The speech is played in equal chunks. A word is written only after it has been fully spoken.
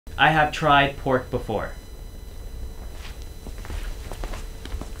I have tried pork before.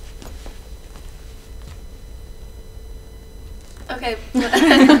 Okay,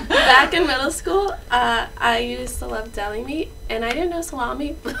 back in middle school, I used to love deli meat, and I didn't know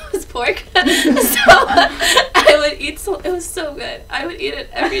salami was pork, so I would eat. It was so good. I would eat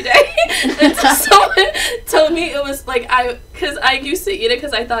it every day until someone told me it was like because I used to eat it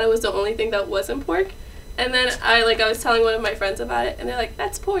because I thought it was the only thing that wasn't pork. And then I was telling one of my friends about it, and they're like,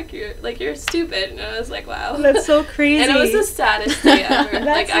 "That's pork. You're stupid." And I was like, "Wow." That's so crazy. And it was the saddest day ever.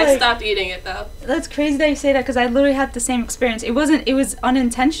 I stopped eating it though. That's crazy that you say that because I literally had the same experience. It was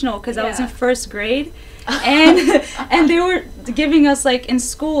unintentional because I was in first grade, and they were giving us in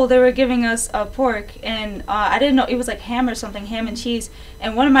school they were giving us pork, and I didn't know it was ham or something, ham and cheese.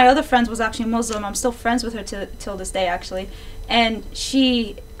 And one of my other friends was actually Muslim. I'm still friends with her till this day actually. And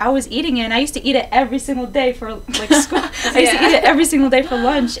I was eating it, and I used to eat it every single day for school. I used to eat it every single day for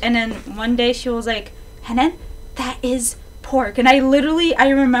lunch. And then one day she was like, "Hanan, that is pork." And I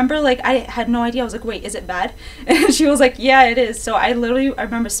remember I had no idea. I was like, "Wait, is it bad?" And she was like, "Yeah, it is." So I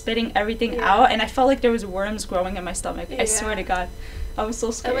remember spitting everything out, and I felt like there was worms growing in my stomach. I swear to God, I was so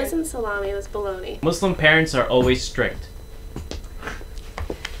scared. It wasn't salami; it was bologna. Muslim parents are always strict.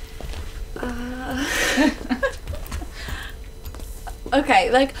 Okay,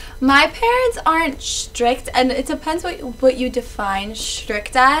 my parents aren't strict, and it depends what you define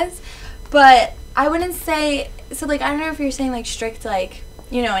strict as, but I wouldn't say, so I don't know if you're saying strict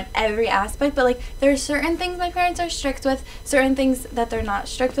in every aspect, but there are certain things my parents are strict with, certain things that they're not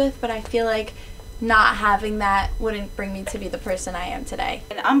strict with, but I feel not having that wouldn't bring me to be the person I am today.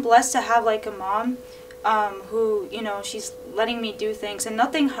 And I'm blessed to have a mom who, she's letting me do things, and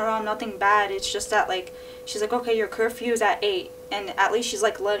nothing haram, nothing bad. It's just that she's like, "Okay, your curfew is at 8. And at least she's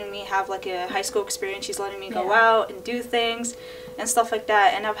letting me have a high school experience. She's letting me go out and do things and stuff like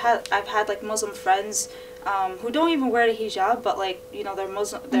that. And I've had Muslim friends who don't even wear the hijab, but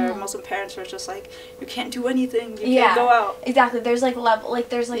their Muslim parents are just "You can't do anything. You can't go out." Exactly. There's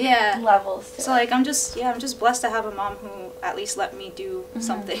levels to So I'm just blessed to have a mom who at least let me do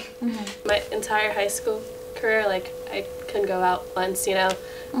something. My entire high school career, I couldn't go out once,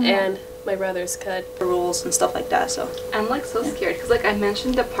 and my brothers could. The rules and stuff like that, so. I'm so scared because I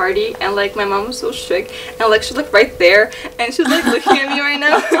mentioned the party, and my mom was so strict, and she's right there, and she's looking at me right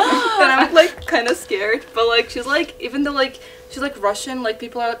now, and I'm kind of scared, but she's even though she's Russian,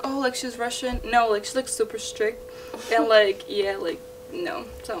 people are "Oh, she's Russian." No, she's super strict, and no.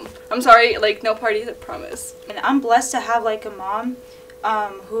 So I'm sorry, no parties, I promise. And I'm blessed to have a mom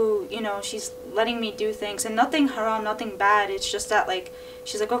who, she's letting me do things, and nothing haram, nothing bad. It's just that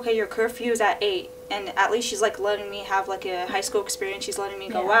she's like, "Okay, your curfew is at 8. And at least she's letting me have a high school experience. She's letting me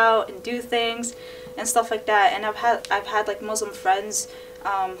go out and do things and stuff like that. And I've had Muslim friends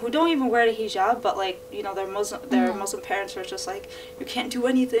who don't even wear the hijab, but their Muslim parents are just "You can't do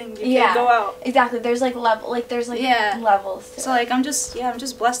anything. You can't go out." Exactly. There's levels to So I'm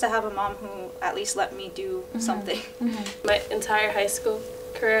just blessed to have a mom who at least let me do something. My entire high school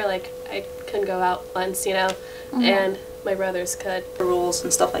career, I couldn't go out once, and my brothers could. The rules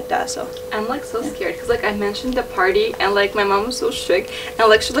and stuff like that, so. I'm so scared because I mentioned the party, and my mom was so strict,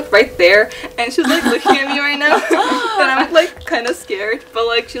 and she's right there, and she's looking at me right now, and I'm kind of scared,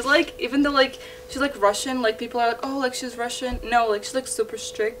 but she's even though she's Russian, people are "Oh, she's Russian." No, she's super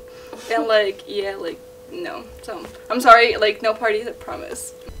strict, and no. So I'm sorry, no parties, I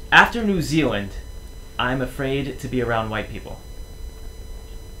promise. After New Zealand, I'm afraid to be around white people.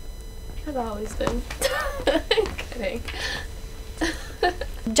 I've always been. Kidding.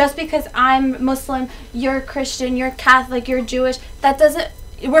 Just because I'm Muslim, you're Christian, you're Catholic, you're Jewish, that doesn't,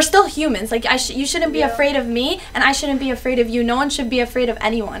 we're still humans. You shouldn't be afraid of me, and I shouldn't be afraid of you. No one should be afraid of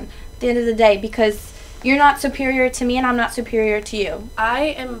anyone at the end of the day, because you're not superior to me and I'm not superior to you. I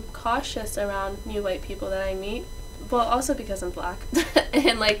am cautious around new white people that I meet, well, also because I'm black.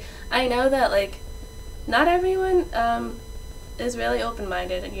 And I know that not everyone is really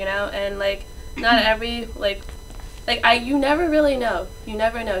open-minded, and not every you never really know. You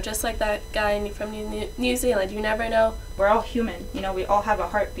never know. Just like that guy from New Zealand, you never know. We're all human, we all have a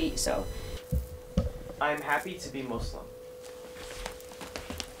heartbeat, so. I'm happy to be Muslim.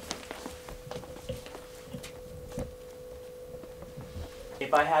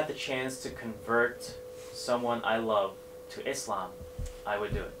 If I had the chance to convert someone I love to Islam, I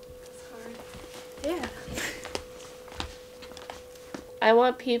would do it. Yeah. I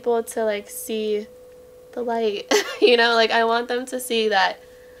want people to see the light, I want them to see that,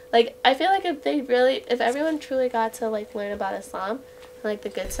 I feel if everyone truly got to learn about Islam, the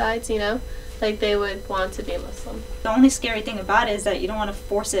good sides, like they would want to be Muslim. The only scary thing about it is that you don't want to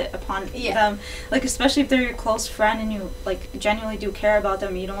force it upon them. Like, especially if they're your close friend and you, like, genuinely do care about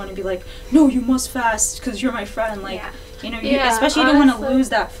them. You don't want to be like, no, you must fast because you're my friend. Like, you know, especially you don't want to lose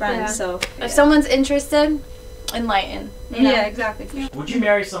that friend. So if someone's interested, enlighten. You know? Yeah, exactly. Would you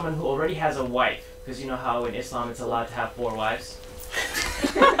marry someone who already has a wife? Because you know how in Islam it's allowed to have 4 wives?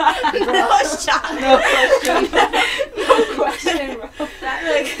 No shot. No question. No question, bro.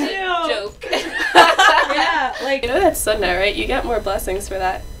 That's a joke. Yeah, like, You know that's sunnah, right? You get more blessings for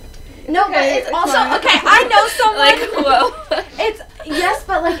that. No, but it's also okay. I know someone. Like, whoa. It's yes,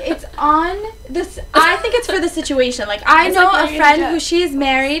 but like it's on this. I think it's for the situation. Like I It's know like a marrying friend a who she's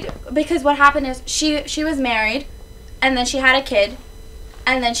married because what happened is she was married, and then she had a kid,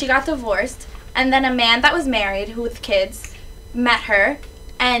 and then she got divorced, and then a man that was married who with kids met her,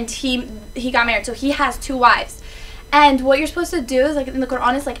 and he got married. So he has 2 wives. And what you're supposed to do is, like, in the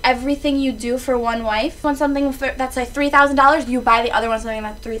Quran, is, like, everything you do for one wife, want something that's, like, $3,000, you buy the other one something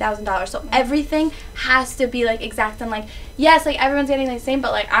that's $3,000. So everything has to be, like, exact and, like, yes, like, everyone's getting the same,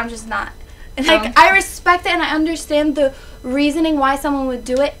 but, like, I'm just not. And, like, I respect it and I understand the reasoning why someone would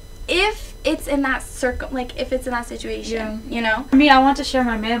do it if it's in that if it's in that situation, you know? For me, I want to share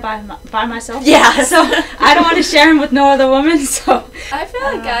my man by myself. Yeah. So I don't want to share him with no other woman, so. I feel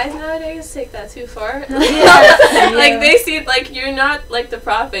like guys nowadays take that too far. Yeah. Like they see like you're not like the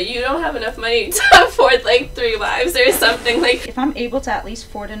prophet. You don't have enough money to afford like 3 wives or something. Like If I'm able to at least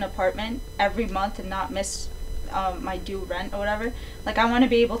afford an apartment every month and not miss my due rent or whatever, like I want to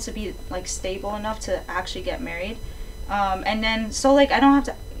be able to be like stable enough to actually get married, and then so like I don't have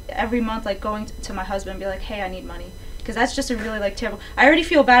to every month like going to my husband and be like, hey, I need money, because that's just a really like terrible. I already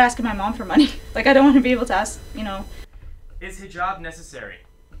feel bad asking my mom for money. Like I don't want to be able to ask, you know. Is hijab necessary?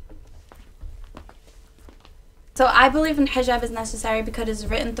 So I believe in hijab is necessary because it's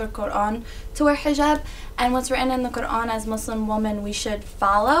written through Quran to wear hijab, and what's written in the Quran as Muslim women we should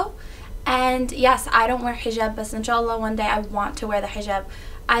follow. And yes, I don't wear hijab, but inshallah one day I want to wear the hijab.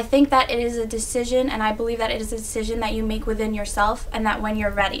 I think that it is a decision, and I believe that it is a decision that you make within yourself, and that when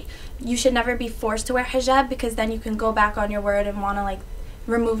you're ready. You should never be forced to wear hijab, because then you can go back on your word and want to like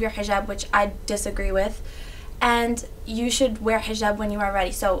remove your hijab, which I disagree with. And you should wear hijab when you are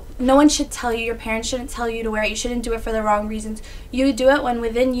ready. So no one should tell you, your parents shouldn't tell you to wear it. You shouldn't do it for the wrong reasons. You do it when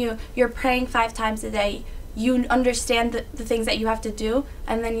within you, you're praying 5 times a day. You understand the things that you have to do,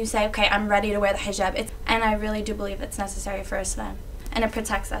 and then you say, okay, I'm ready to wear the hijab. And I really do believe it's necessary for Islam, and it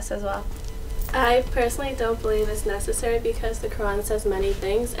protects us as well. I personally don't believe it's necessary because the Quran says many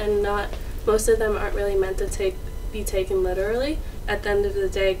things, and most of them aren't really meant to be taken literally. At the end of the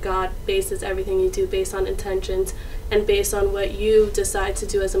day, God bases everything you do based on intentions and based on what you decide to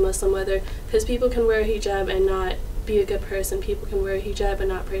do as a Muslim, because people can wear hijab and not be a good person. People can wear hijab and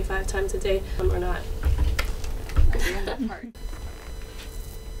not pray 5 times a day or not.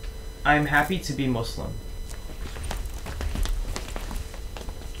 I am happy to be Muslim.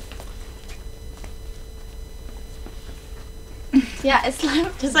 Yeah,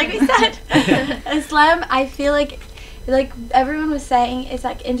 Islam, just like we said. Islam, I feel like everyone was saying, it's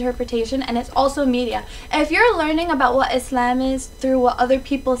like interpretation, and it's also media. And if you're learning about what Islam is through what other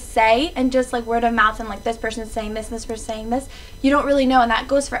people say and just like word of mouth and like this person's saying this and this person's saying this, you don't really know. And that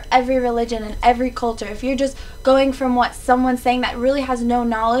goes for every religion and every culture. If you're just going from what someone's saying that really has no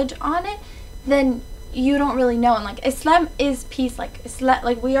knowledge on it, then you don't really know. And like Islam is peace. Like Islam,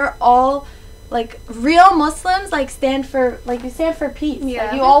 like we are all like real Muslims, like we stand for peace. Yeah.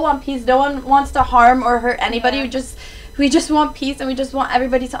 Like, you all want peace. No one wants to harm or hurt anybody. Yeah. We just want peace, and we just want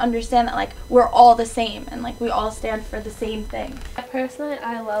everybody to understand that like we're all the same, and like we all stand for the same thing. Personally,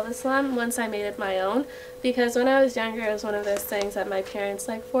 I love Islam once I made it my own, because when I was younger, it was one of those things that my parents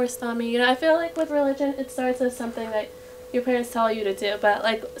like forced on me. You know, I feel like with religion, it starts as something that your parents tell you to do, but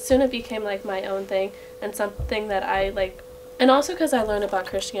like soon it became like my own thing and something that I like. And also because I learned about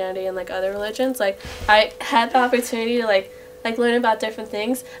Christianity and like other religions, like I had the opportunity to like learn about different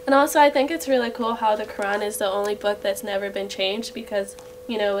things. And also I think it's really cool how the Quran is the only book that's never been changed, because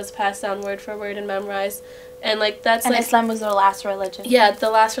you know it was passed down word for word and memorized, and like that's and like Islam was the last religion. Yeah, the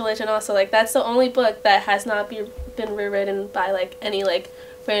last religion also, like that's the only book that has not been rewritten by like any like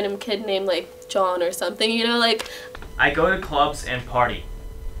random kid named like John or something, you know. Like I go to clubs and party.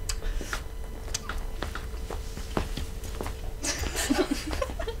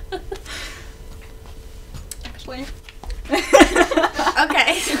 Actually.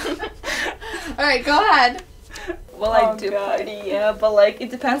 Okay. All right, go ahead. Well, I do party, yeah, but like it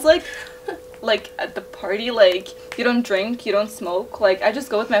depends. Like like at the party, like you don't drink, you don't smoke. Like I just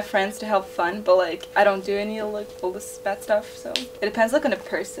go with my friends to have fun, but like I don't do any like all this bad stuff. So it depends like on the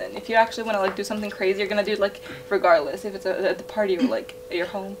person. If you actually want to like do something crazy, you're gonna do it like regardless if it's at the party or like at your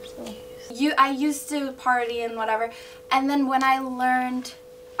home. So I used to party and whatever, and then when I learned,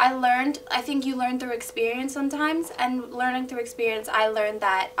 I think you learn through experience sometimes, and learning through experience, I learned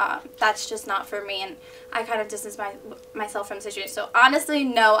that that's just not for me, and I kind of distanced myself from the situation. So honestly,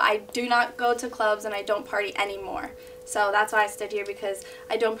 no, I do not go to clubs and I don't party anymore. So that's why I stood here, because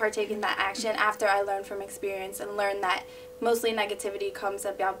I don't partake in that action after I learned from experience and learned that mostly negativity comes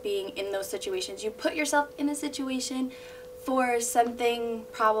about being in those situations. You put yourself in a situation for something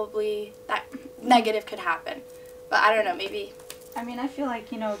probably that negative could happen. But I don't know, maybe... I mean, I feel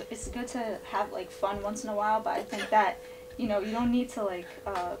like, you know, it's good to have, like, fun once in a while, but I think that, you know, you don't need to, like,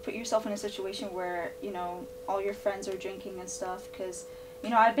 put yourself in a situation where, you know, all your friends are drinking and stuff, because, you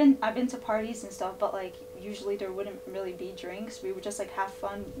know, I've been to parties and stuff, but, like, usually there wouldn't really be drinks. We would just, like, have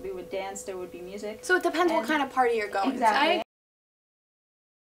fun. We would dance. There would be music. So it depends what kind of party you're going to. Exactly.